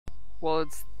Well,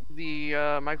 it's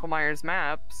the Michael Myers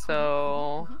map,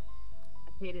 so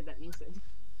I hated that music.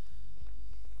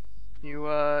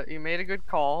 you made a good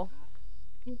call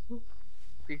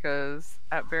because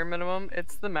at bare minimum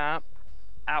it's the map.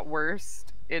 At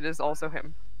worst, it is also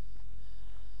him.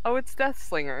 Oh, it's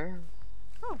Deathslinger.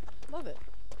 Oh, love it.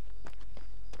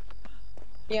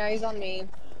 Yeah, he's on me.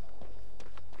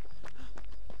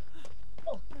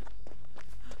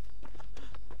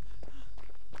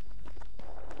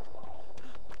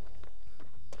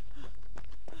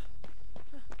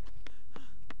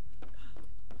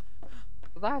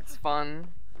 That's fun.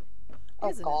 Oh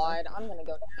Isn't it, god, I'm gonna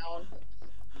go down.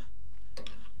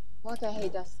 Look, I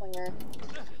hate Deathslinger.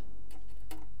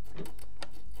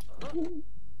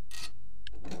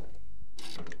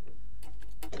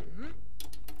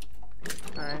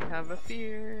 I have a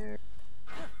fear.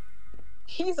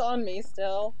 He's on me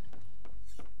still.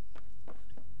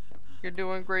 You're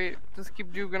doing great. Just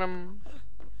keep juking him.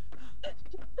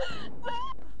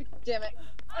 Damn it.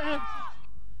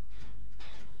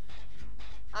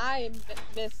 I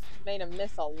made him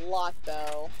miss a lot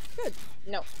though. Good.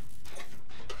 No.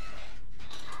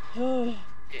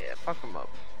 Yeah, fuck him up.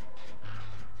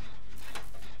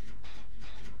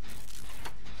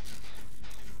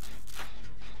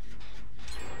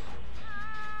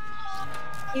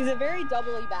 He's a very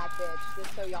doubly back bitch,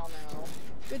 just so y'all know.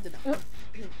 Good to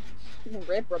know.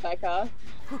 Rip, Rebecca.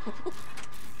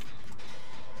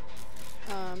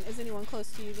 Is anyone close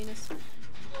to you, Venus?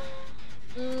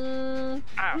 Ow,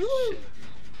 shit.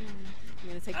 I'm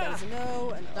gonna take that as a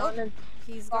no. And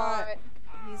he's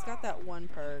got that one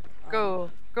perk. Go,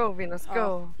 Venus,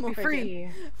 go. Be Morgan. free.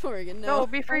 Morgan, no. No,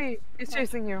 be free. He's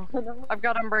chasing you. I've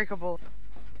got Unbreakable.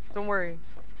 Don't worry.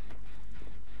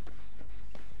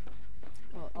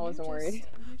 Well, I wasn't worried.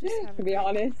 You just have To a be great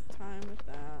honest. time with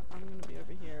that. I'm gonna be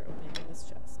over here opening this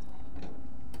chest.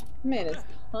 Man, it's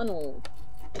tunnel.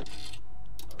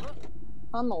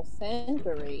 Tunnel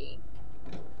century.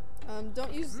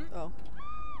 Don't use. Oh,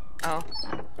 Oh.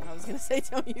 I was gonna say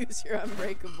don't use your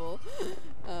Unbreakable.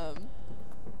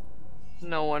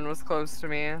 No one was close to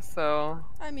me, so...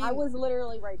 I mean, I was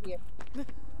literally right here.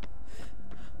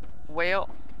 Well.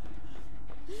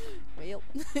 well,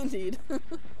 indeed.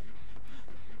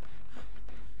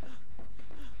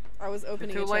 I was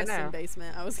opening a too late chest in now.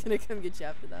 basement. I was gonna come get you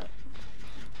after that.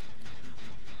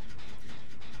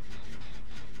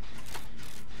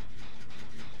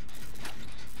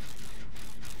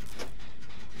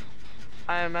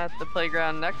 I am at the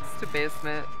playground next to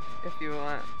basement if you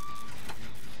want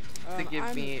to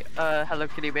give me a Hello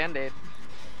Kitty Band-Aid.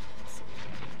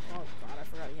 Oh god, I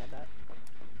forgot he had that.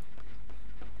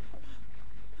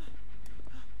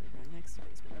 Playground next to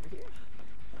basement over here.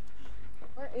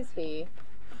 Where is he?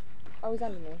 Oh, he's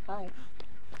under me. Hi.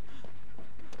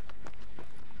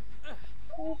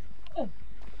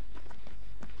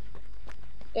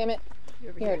 Damn it.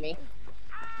 You He heard me.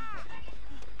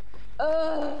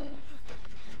 Ugh.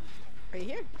 Are you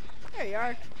here? There you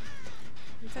are.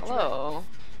 You touched your Hello.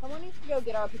 Someone needs to go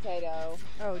get our potato.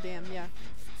 right. Oh damn, yeah.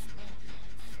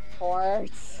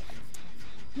 Horse.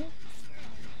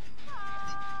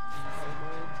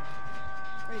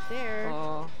 Right there.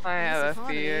 Oh, I Nice have a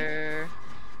economy. fear.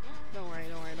 Don't worry,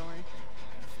 don't worry, don't worry.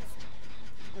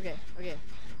 Okay, okay.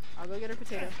 I'll go get her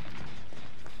potato.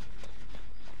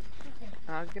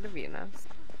 I'll get a Venus.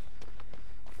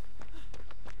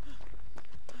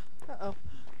 Uh-oh.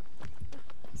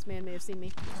 This man may have seen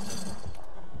me.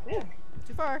 Yeah.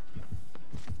 Too far.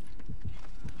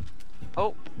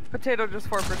 Oh, potato just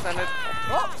 4%ed.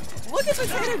 Oh, look at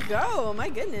potato go! My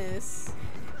goodness.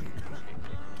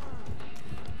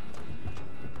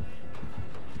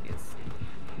 Yes.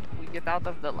 We get out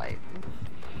of the light.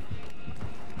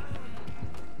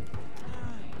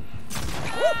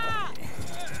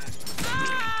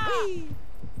 Whee!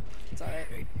 It's alright.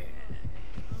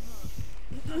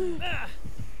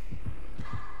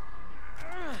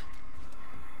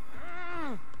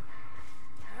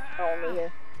 Oh, me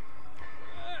here.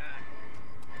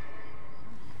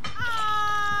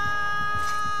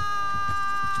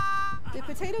 Did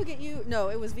potato get you? No,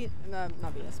 it was not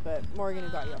Venus, but Morgan who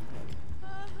got you.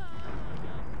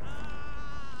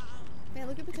 Man,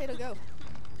 look at potato go.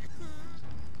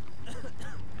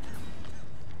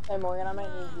 Hey, Morgan, I might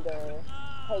need you to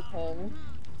take him.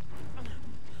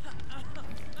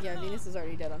 Yeah, Venus is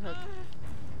already dead on hook.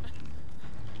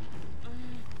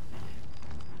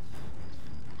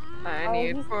 I Oh,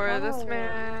 need he's for this following.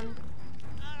 man.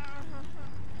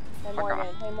 Hey, Fuck Morgan,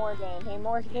 off. hey, Morgan, hey,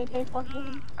 Morgan, hey,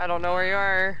 Morgan. I don't know where you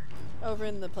are. Over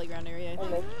in the playground area, I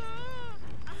think. Okay.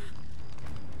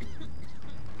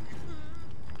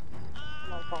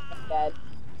 I'm fucking dead.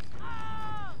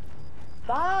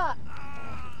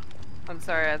 I'm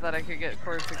sorry, I thought I could get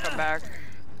Cord to come back.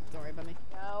 Don't worry about me.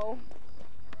 No.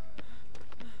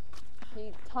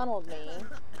 He tunneled me.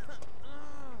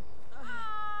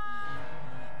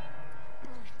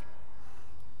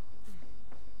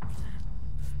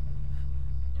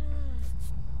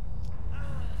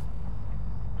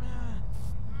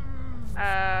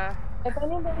 If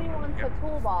anybody wants a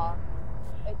toolbox,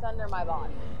 it's under my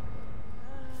body.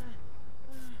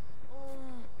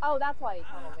 Oh, that's why he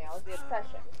tunneled me. I was the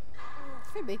obsession.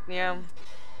 Could be. Yeah.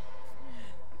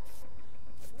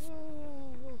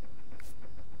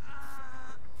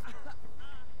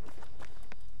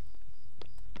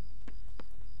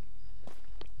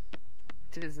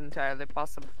 It is entirely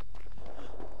possible.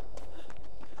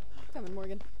 Coming,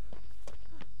 Morgan.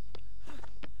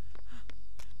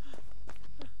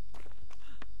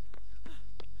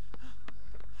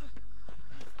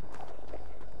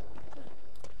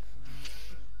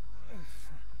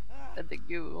 I think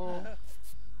you.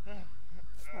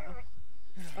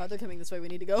 Oh, they're coming this way. We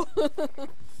need to go. This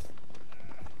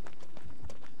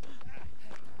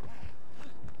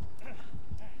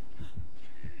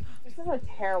is a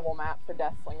terrible map for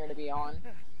Deathslinger to be on.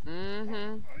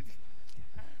 Mm-hmm.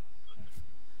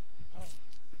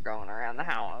 Going around the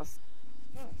house.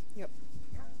 Yep.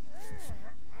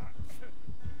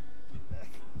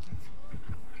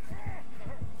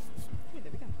 Okay,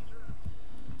 there we go.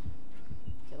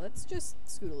 Okay, let's just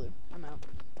scootaloo. I'm out.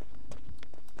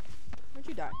 Where'd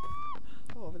you die?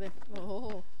 Oh, over there.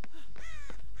 Oh.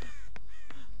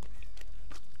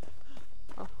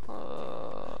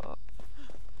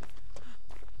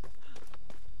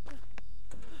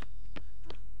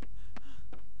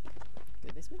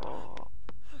 Good basement. Oh.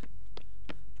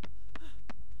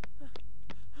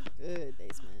 Good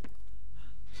basement.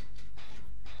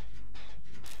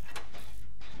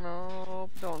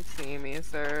 Nope, don't see me,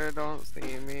 sir. Don't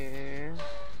see me.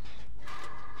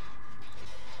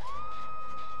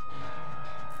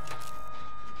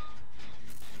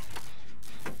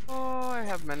 Oh, I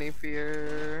have many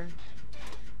fear.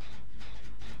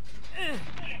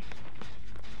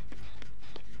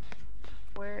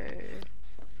 Way.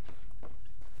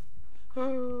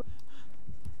 Ooh,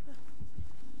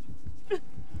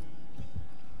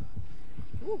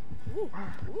 ooh,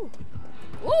 ooh.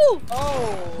 Ooh!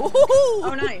 Oh! Ooh!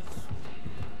 Oh, nice.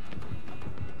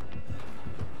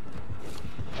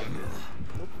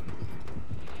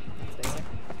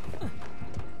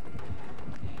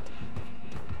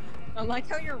 I like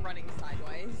how you're running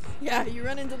sideways. Yeah, you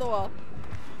run into the wall.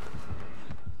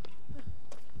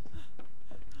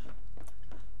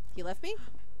 He left me?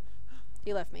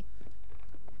 He left me.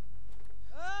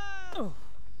 Oh.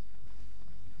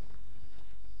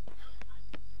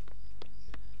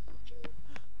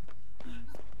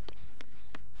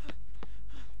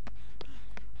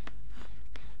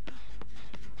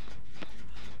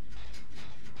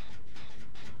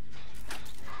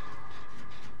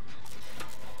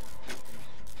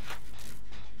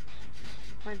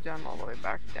 I jump all the way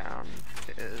back down.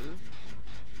 Is.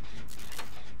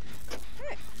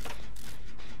 Hey.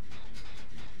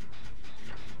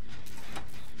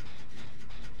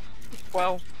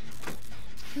 Well.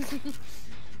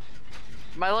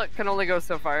 My luck can only go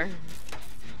so far.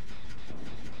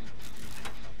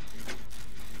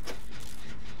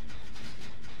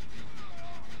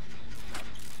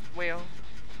 Well.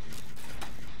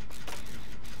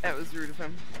 That was rude of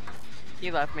him.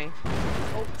 He left me.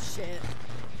 Oh, shit.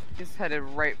 He's headed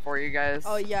right for you guys.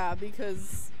 Oh, yeah,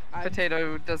 because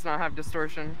Potato does not have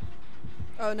distortion.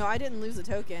 Oh, no, I didn't lose a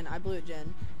token. I blew a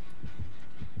gen.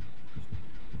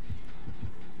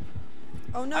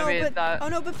 Oh, no, I mean, oh,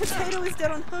 no, but Potato is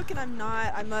dead on hook, and I'm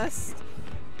not. I must.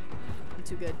 I'm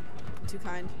too good. I'm too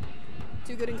kind.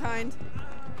 Too good and kind.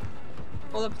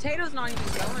 Well, the potato's not even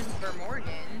going for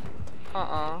Morgan.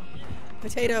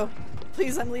 Potato.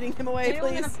 Please, I'm leading him away, Potato's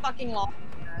please. gonna fucking lost.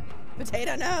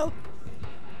 Potato, no.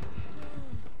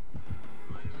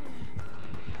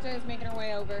 Potato's making her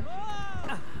way over.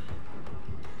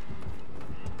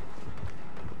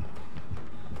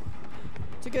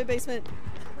 It's a good basement.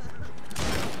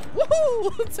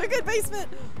 Woohoo! It's a good basement.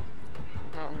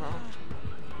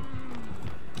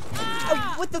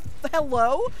 Oh, what the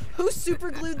hello? Who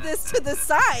super glued this to the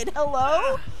side?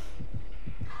 Hello?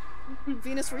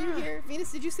 Venus, were you here?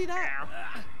 Venus, did you see that?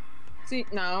 See,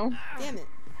 no. Damn it.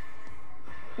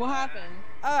 What happened?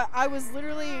 I was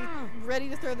literally ready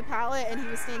to throw the pallet and he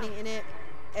was standing in it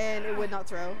and it would not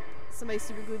throw. Somebody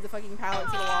super glued the fucking pallet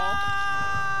to the wall.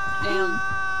 Damn.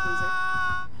 Loser.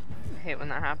 I hate when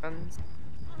that happens.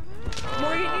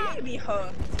 Morgan, you need to be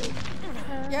hooked.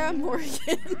 Yeah, Morgan.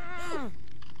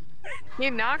 He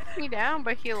knocked me down,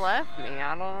 but he left me.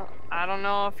 I don't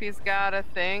know if he's got a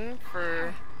thing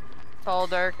for tall,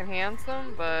 dark, and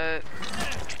handsome, but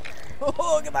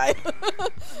Oh, goodbye.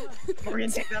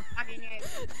 Morgan, take the fucking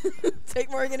egg.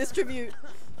 Take Morgan as tribute.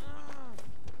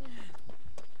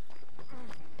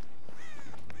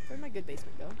 Where'd my good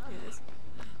basement go? Here it is.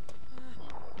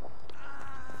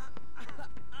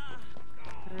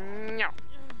 no,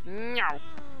 no.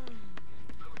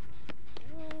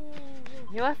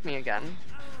 He left me again.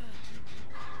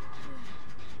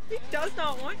 He does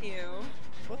not want you.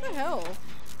 What the hell?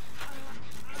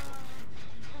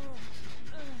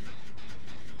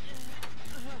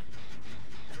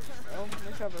 Oh,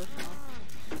 recover.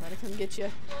 Try to come get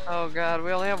you. Oh god,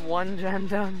 we only have one gen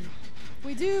done.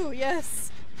 We do,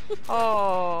 yes.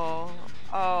 Oh,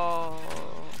 oh. Are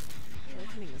they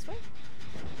coming this way?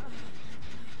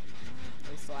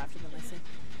 Are we still after them, I see.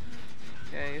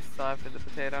 Yeah, he's still after the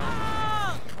potato.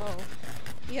 Oh.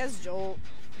 He has Jolt.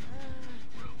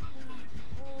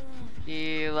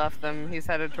 He left them. He's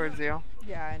headed towards you.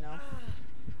 Yeah, I know.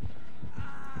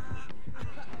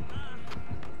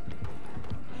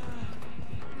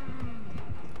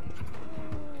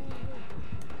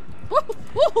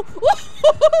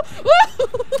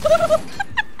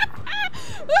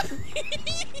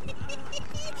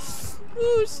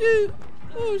 Oh shit!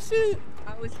 Oh shit!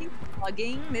 Oh, is he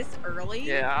plugging this early?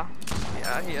 Yeah.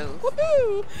 Yeah, he is.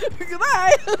 Woohoo!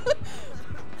 Goodbye!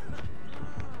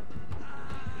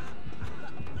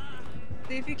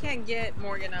 See if you can't get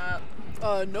Morgan up.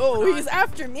 No, he's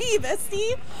after me,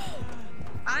 bestie!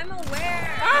 I'm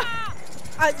aware! Ah!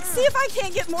 See if I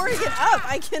can't get Morgan up!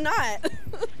 I cannot!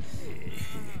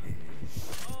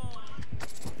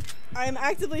 I am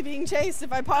actively being chased.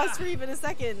 If I pause for even a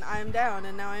second, I am down,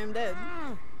 and now I am dead.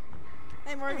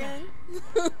 Hey, Morgan.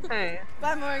 Hey.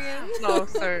 Bye, Morgan. No,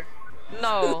 sir.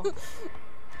 No.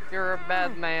 You're a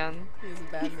bad man. He's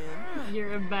a bad man.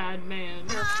 You're a bad man.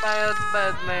 You're a bad,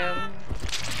 bad man.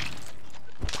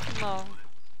 No.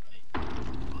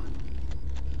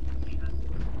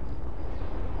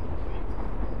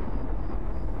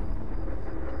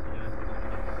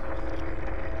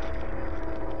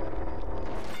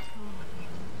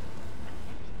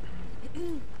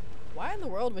 Why in the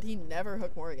world would he never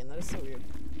hook Morgan? That is so weird.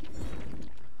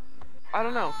 I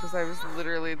don't know, because I was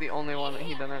literally the only one that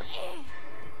he didn't.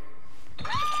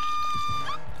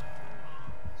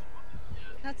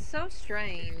 That's so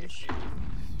strange.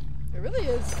 It really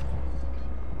is.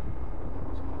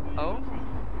 Oh?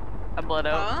 I bled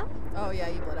out. Huh? Oh yeah,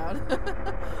 you bled out.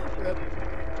 Rip.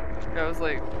 I was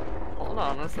like, hold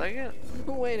on a second.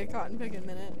 Wait a cotton pick a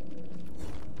minute.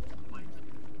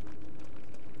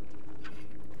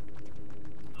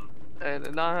 I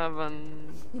did not have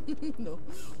an... No.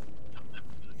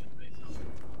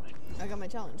 I got my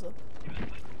challenge though.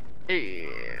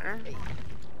 Yeah. Hey.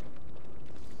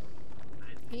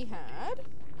 He had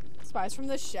Spies from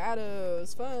the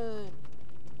Shadows. Fun.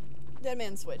 Dead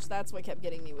Man Switch. That's what kept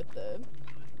getting me with the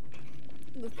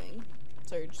thing.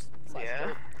 Surge. Yeah.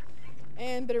 Bolt.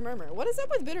 And Bitter Murmur. What is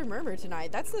up with Bitter Murmur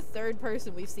tonight? That's the third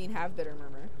person we've seen have Bitter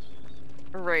Murmur.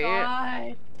 Right.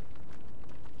 God.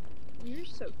 You're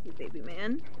so cute, baby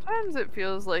man. Sometimes it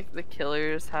feels like the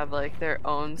killers have like their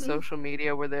own social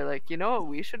media where they're like, you know what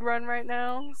we should run right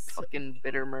now? Fucking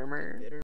Bitter Murmur. Bitter